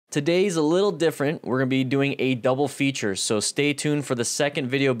Today's a little different. We're going to be doing a double feature, so stay tuned for the second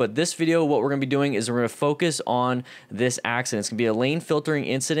video. But this video, what we're going to be doing is we're going to focus on this accident. It's going to be a lane filtering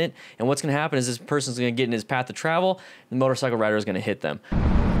incident, and what's going to happen is this person's going to get in his path of travel, and the motorcycle rider is going to hit them.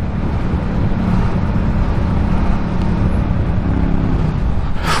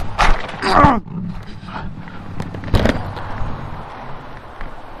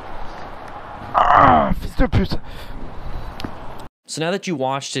 Fils de pute. So now that you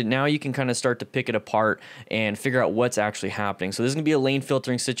watched it, now you can kind of start to pick it apart and figure out what's actually happening. So this is going to be a lane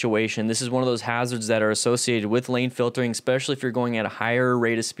filtering situation. This is one of those hazards that are associated with lane filtering, especially if you're going at a higher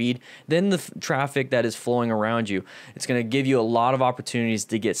rate of speed than the traffic that is flowing around you. It's going to give you a lot of opportunities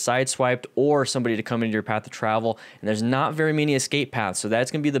to get sideswiped or somebody to come into your path of travel, and there's not very many escape paths. So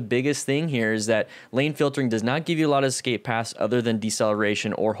that's going to be the biggest thing here, is that lane filtering does not give you a lot of escape paths other than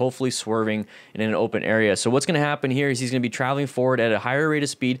deceleration or hopefully swerving in an open area. So what's going to happen here is he's going to be traveling forward at a higher rate of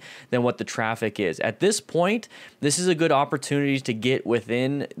speed than what the traffic is. At this point, this is a good opportunity to get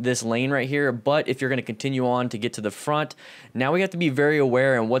within this lane right here, but if you're going to continue on to get to the front, now we have to be very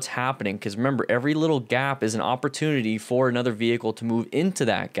aware of what's happening, because remember, every little gap is an opportunity for another vehicle to move into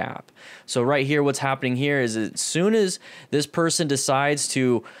that gap. So right here, what's happening here is as soon as this person decides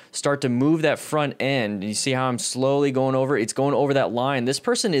to start to move that front end, you see how I'm slowly going over, it's going over that line. This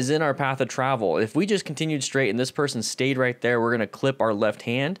person is in our path of travel. If we just continued straight and this person stayed right there, we're going to clip our left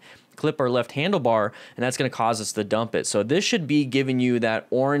handlebar, and that's going to cause us to dump it. So this should be giving you that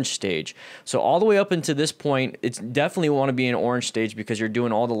orange stage. So all the way up into this point, it's definitely want to be an orange stage, because you're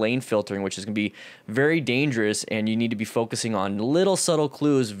doing all the lane filtering, which is going to be very dangerous, and you need to be focusing on little subtle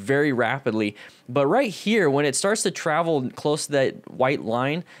clues very rapidly. But right here, when it starts to travel close to that white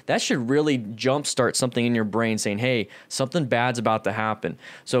line, that should really jumpstart something in your brain saying, hey, something bad's about to happen.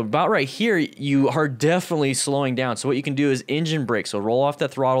 So about right here, you are definitely slowing down. So what you can do is engine brake. So roll off the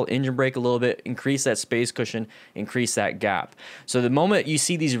throttle, engine brake a little bit, increase that space cushion, increase that gap. So the moment you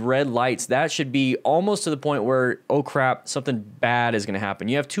see these red lights, that should be almost to the point where, oh crap, something bad is going to happen.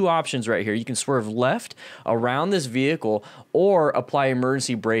 You have two options right here. You can swerve left around this vehicle or apply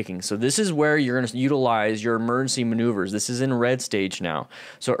emergency braking. So this is where you're going to utilize your emergency maneuvers. This is in red stage now.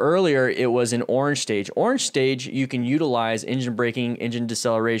 So earlier it was in orange stage. Orange stage, you can utilize engine braking, engine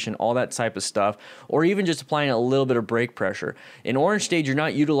deceleration, all that type of stuff, or even just applying a little bit of brake pressure. In orange stage, you're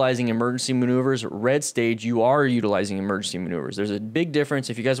not utilizing emergency maneuvers. Red stage, you are utilizing emergency maneuvers. There's a big difference.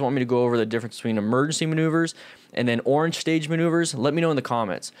 If you guys want me to go over the difference between emergency maneuvers and then orange stage maneuvers, let me know in the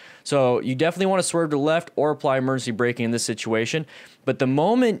comments. So you definitely want to swerve to the left or apply emergency braking in this situation. But the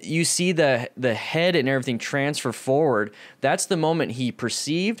moment you see the head and everything transfer forward, that's the moment he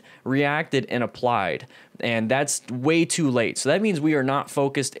perceived, reacted, and applied. And that's way too late. So that means we are not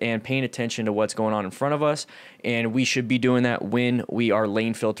focused and paying attention to what's going on in front of us. And we should be doing that when we are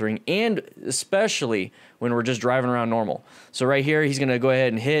lane filtering, and especially when we're just driving around normal. So right here, he's going to go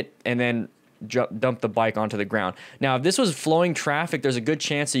ahead and hit and then dump the bike onto the ground. Now, if this was flowing traffic, there's a good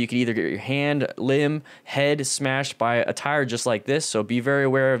chance that you could either get your hand, limb, head smashed by a tire just like this, so be very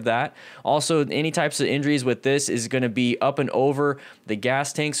aware of that. Also, any types of injuries with this is going to be up and over the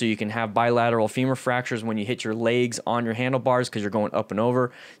gas tank, so you can have bilateral femur fractures when you hit your legs on your handlebars because you're going up and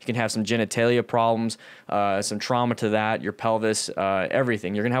over. You can have some genitalia problems, some trauma to that, your pelvis,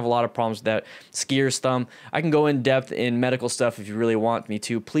 everything. You're going to have a lot of problems with that. Skier's thumb. I can go in depth in medical stuff if you really want me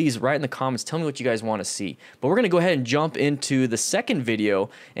to. Please write in the comments, tell me what you guys want to see. But we're going to go ahead and jump into the second video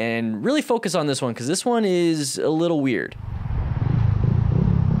and really focus on this one, because this one is a little weird.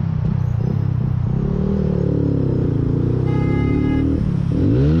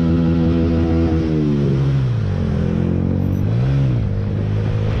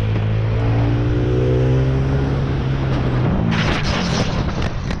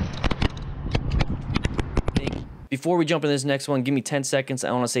 Before we jump into this next one, give me 10 seconds.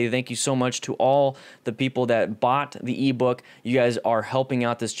 I want to say thank you so much to all the people that bought the ebook. You guys are helping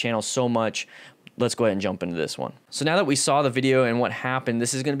out this channel so much. Let's go ahead and jump into this one. So now that we saw the video and what happened,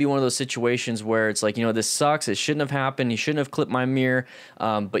 this is going to be one of those situations where it's like, you know, this sucks. It shouldn't have happened. You shouldn't have clipped my mirror.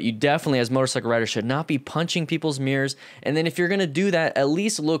 But you definitely, as motorcycle riders, should not be punching people's mirrors. And then if you're going to do that, at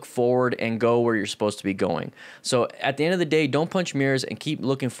least look forward and go where you're supposed to be going. So at the end of the day, don't punch mirrors and keep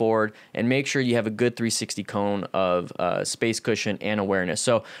looking forward, and make sure you have a good 360 cone of space cushion and awareness.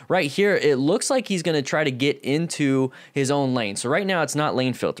 So right here, it looks like he's going to try to get into his own lane. So right now, it's not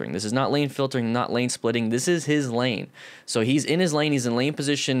lane filtering. This is not lane filtering, not lane splitting. This is his lane. lane. So he's in his lane. He's in lane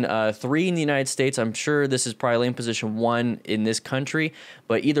position 3 in the United States. I'm sure this is probably lane position 1 in this country,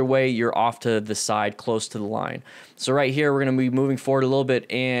 but either way, you're off to the side close to the line. So right here, we're going to be moving forward a little bit,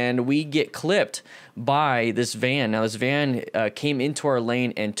 and we get clipped by this van. Now, this van came into our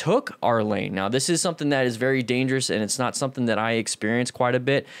lane and took our lane. Now, this is something that is very dangerous, and it's not something that I experience quite a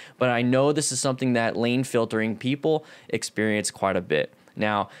bit, but I know this is something that lane filtering people experience quite a bit.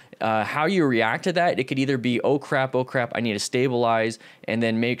 Now, how you react to that, it could either be, oh crap, I need to stabilize and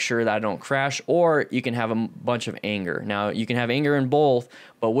then make sure that I don't crash, or you can have a bunch of anger. Now, you can have anger in both,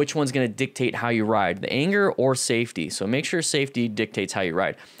 but which one's going to dictate how you ride, the anger or safety? So make sure safety dictates how you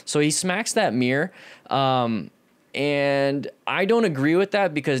ride. So he smacks that mirror, and I don't agree with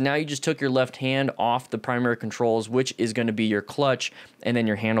that, because now you just took your left hand off the primary controls, which is going to be your clutch and then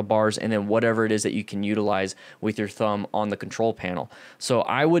your handlebars and then whatever it is that you can utilize with your thumb on the control panel. So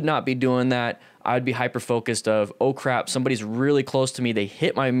I would not be doing that. I'd be hyper focused of, oh crap, somebody's really close to me. They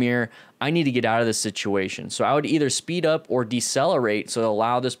hit my mirror. I need to get out of this situation. So I would either speed up or decelerate, so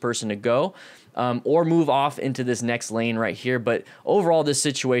allow this person to go, or move off into this next lane right here. But overall, this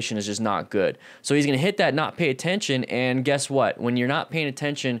situation is just not good. So he's going to hit that, not pay attention. And guess what? When you're not paying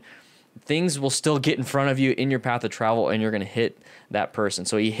attention, things will still get in front of you in your path of travel, and you're going to hit that person.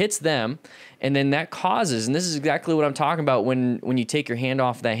 So he hits them, and then that causes, and this is exactly what I'm talking about when you take your hand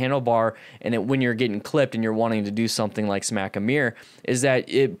off that handlebar, and then when you're getting clipped and you're wanting to do something like smack a mirror, is that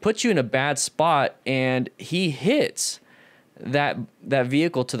it puts you in a bad spot, and he hits that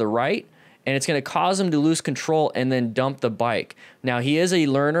vehicle to the right, and it's going to cause him to lose control and then dump the bike. Now, he is a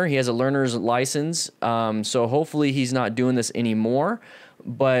learner. He has a learner's license, so hopefully he's not doing this anymore,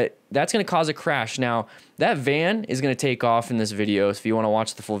 but that's going to cause a crash. Now, that van is going to take off in this video. If you want to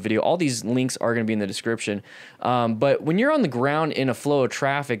watch the full video, all these links are going to be in the description. But when you're on the ground in a flow of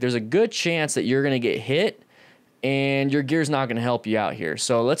traffic, there's a good chance that you're going to get hit, and your gear's not going to help you out here.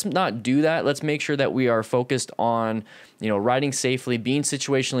 So let's not do that. Let's make sure that we are focused on, riding safely, being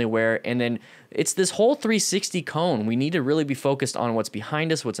situationally aware, and then it's this whole 360 cone. We need to really be focused on what's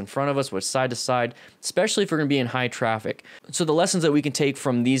behind us, what's in front of us, what's side to side, especially if we're going to be in high traffic. So the lessons that we can take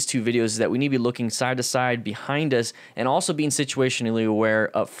from these two videos is that we need to be looking side to side, behind us, and also being situationally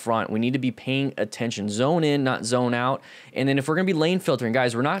aware up front. We need to be paying attention, zone in, not zone out. And then if we're going to be lane filtering,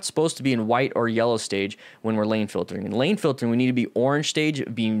 guys, we're not supposed to be in white or yellow stage when we're lane filtering. In lane filtering, we need to be orange stage,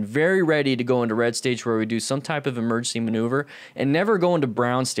 being very ready to go into red stage where we do some type of emergency maneuver, and never go into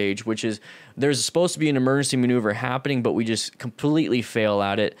brown stage, which is there's supposed to be an emergency maneuver happening, but we just completely fail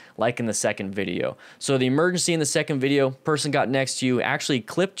at it, like in the second video. So the emergency in the second video, person got next to you, actually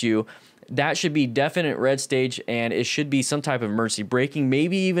clipped you. That should be definite red stage, and it should be some type of emergency braking,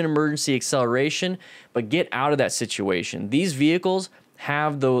 maybe even emergency acceleration, but get out of that situation. These vehicles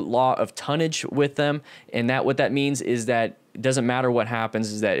have the law of tonnage with them, and that what that means is that it doesn't matter what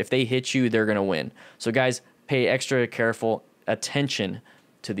happens, is that if they hit you, they're going to win. So guys, pay extra careful attention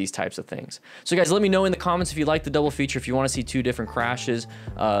to these types of things. So guys, let me know in the comments if you like the double feature, if you want to see 2 different crashes.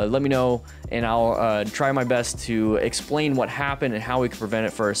 Let me know, and I'll try my best to explain what happened and how we can prevent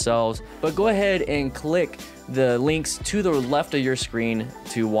it for ourselves. But go ahead and click the links to the left of your screen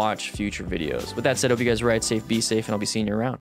to watch future videos. With that said, hope you guys ride safe, be safe, and I'll be seeing you around.